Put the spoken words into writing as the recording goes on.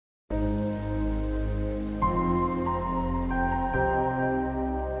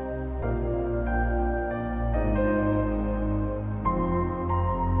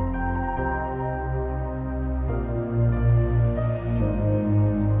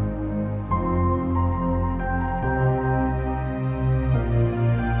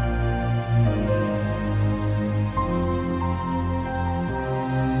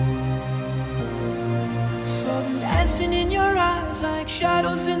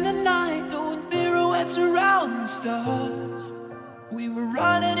in the night, doing pirouettes around the stars. We were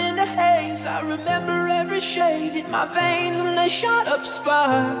running in the haze, I remember every shade hit my veins and they shot up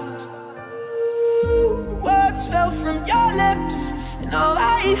sparks. Words fell from your lips and all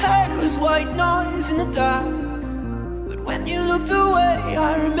I heard was white noise in the dark. But when you looked away,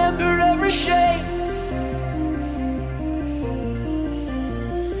 I remember every shade.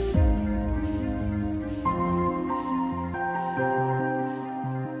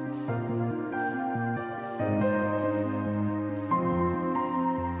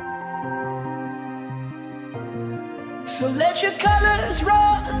 So let your colors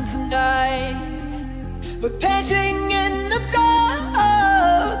run tonight. We're painting in the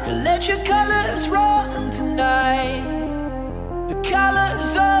dark. Let your colors run tonight. The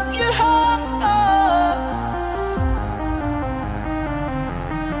colors of your heart.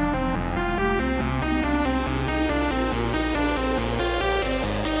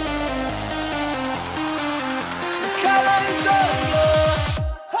 The colors of your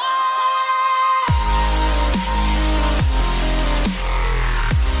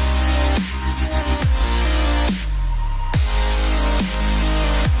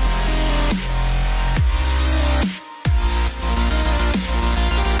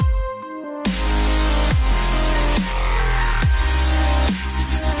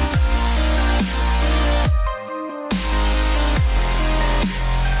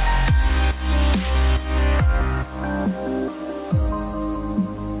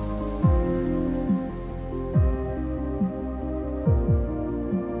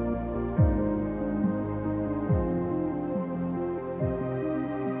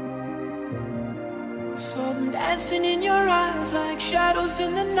saw them dancing in your eyes like shadows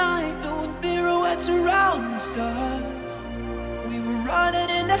in the night, doing pirouettes around the stars. We were running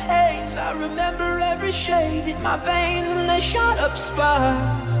in the haze, I remember every shade hit my veins and they shot up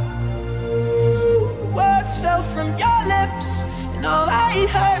sparks. Words fell from your lips and all I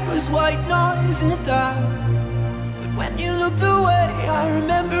heard was white noise in the dark. But when you looked away, I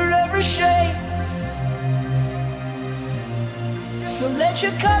remember every shade. So let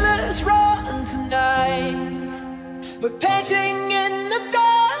your colors run tonight. We're painting in the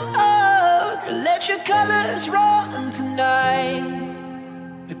dark. Let your colors run tonight.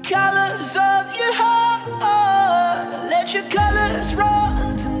 The colors of your heart. Let your colors run